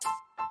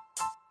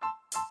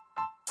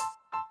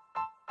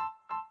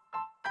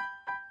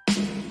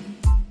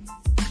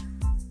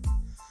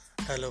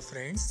Hello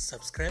friends,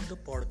 subscribe the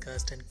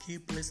podcast and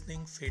keep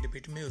listening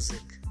Feedbeat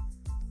Music.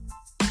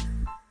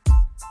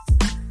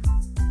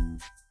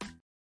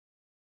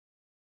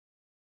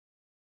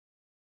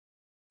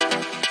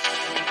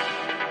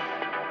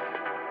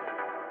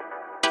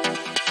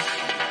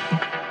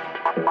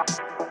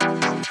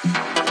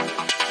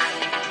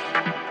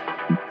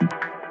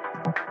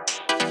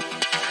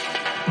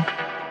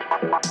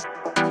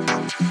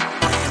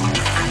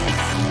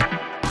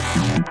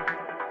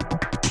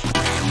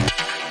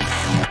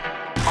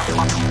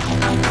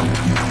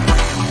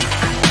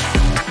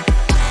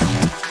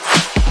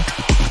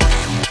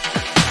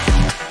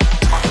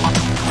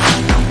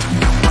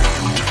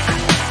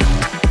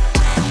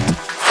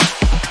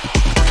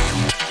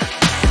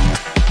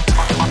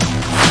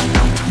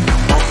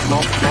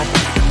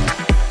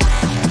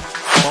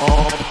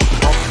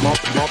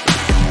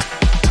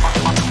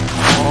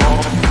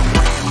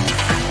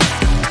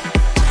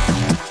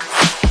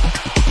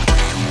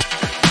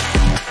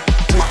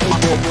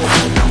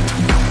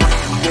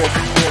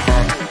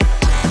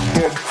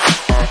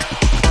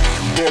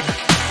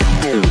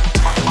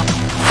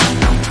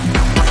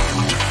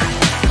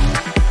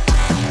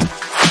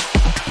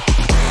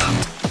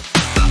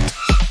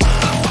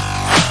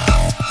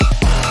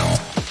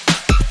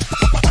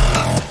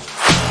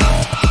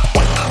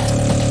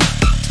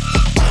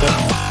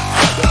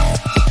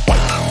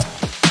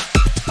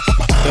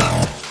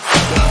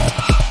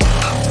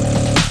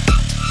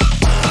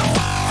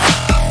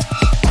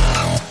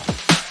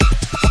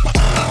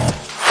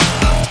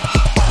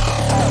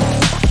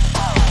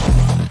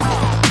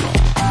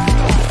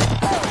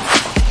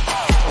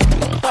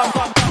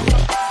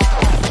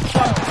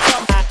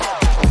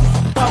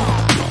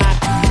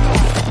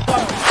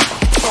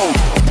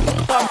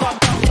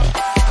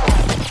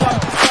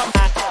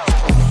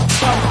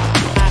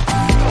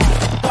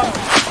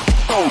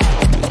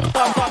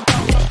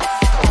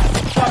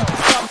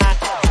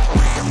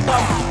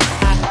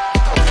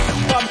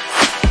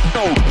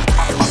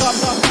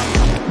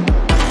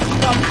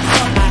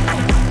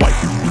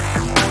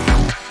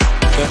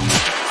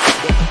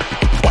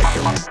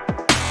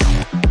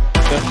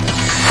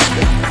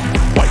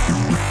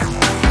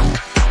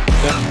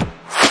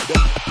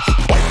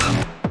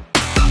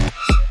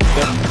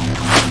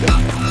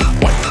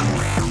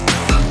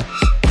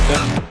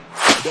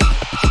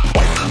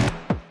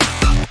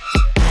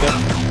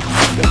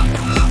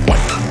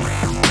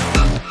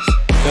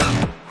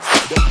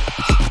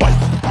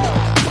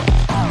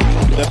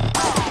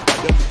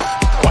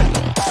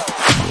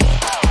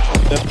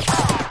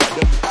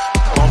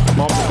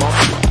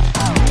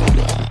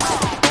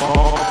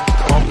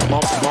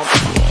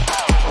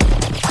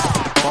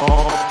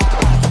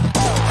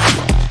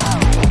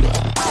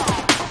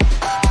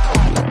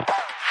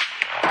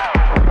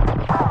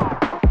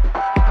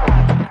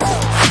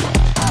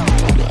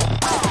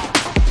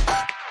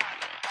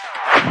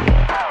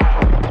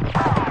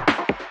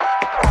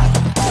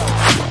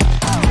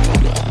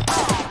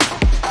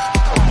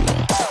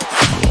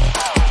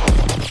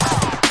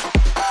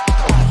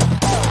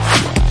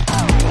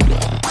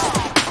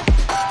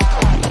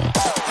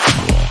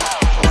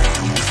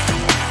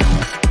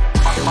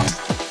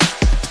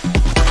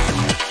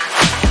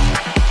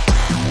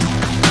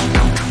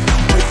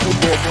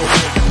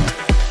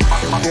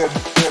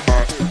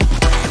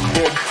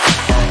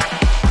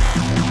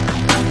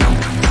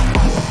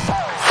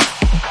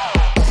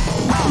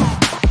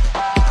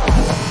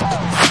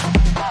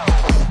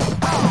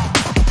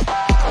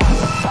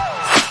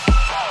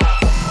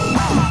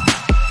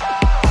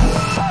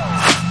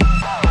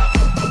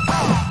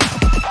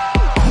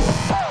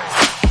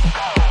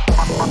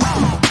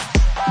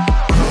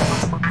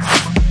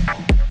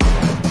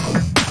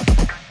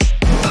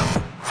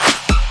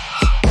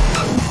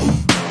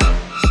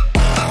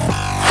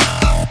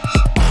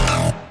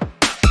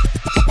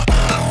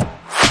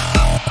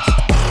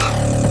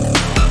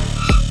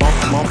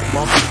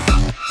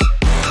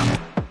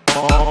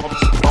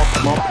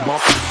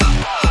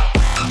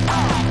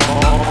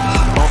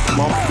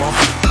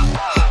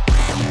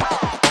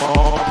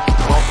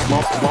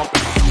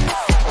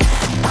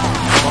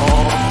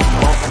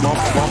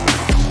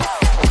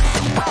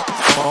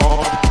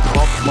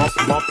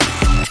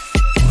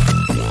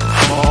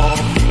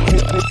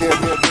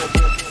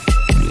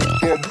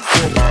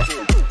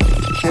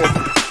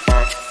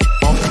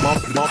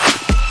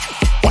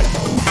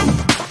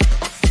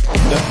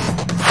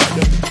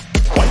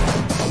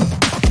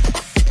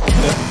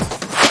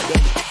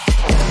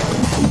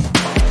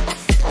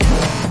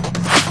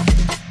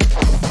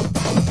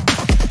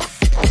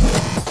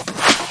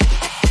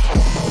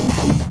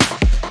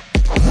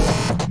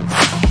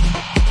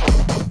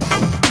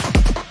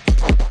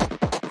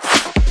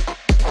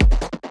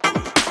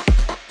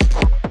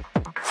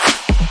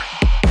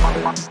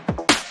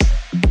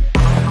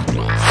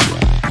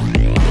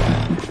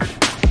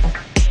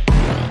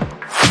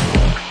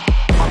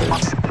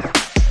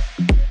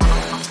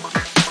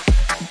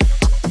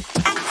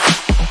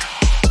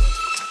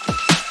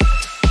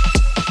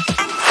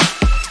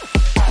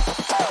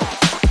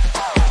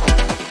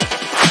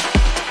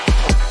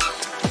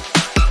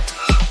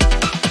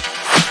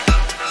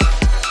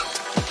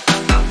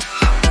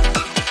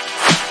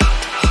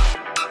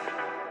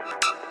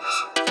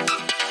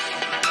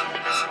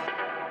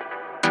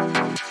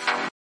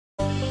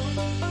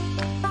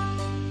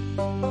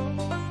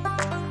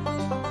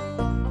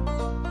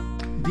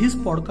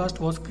 podcast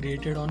was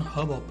created on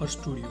Hubhopper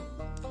Studio.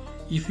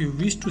 If you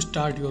wish to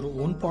start your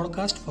own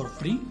podcast for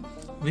free,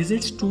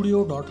 visit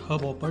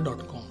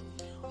studio.hubhopper.com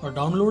or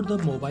download the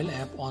mobile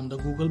app on the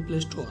Google Play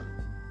Store.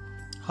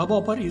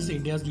 Hubhopper is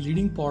India's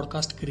leading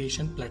podcast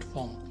creation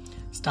platform.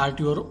 Start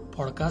your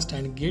podcast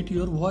and get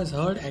your voice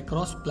heard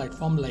across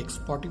platforms like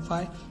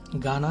Spotify,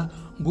 Gaana,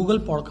 Google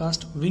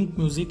Podcast, Wink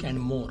Music and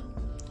more.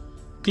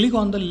 Click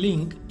on the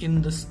link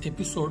in this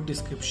episode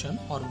description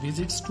or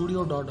visit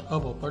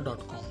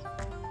studio.hubhopper.com.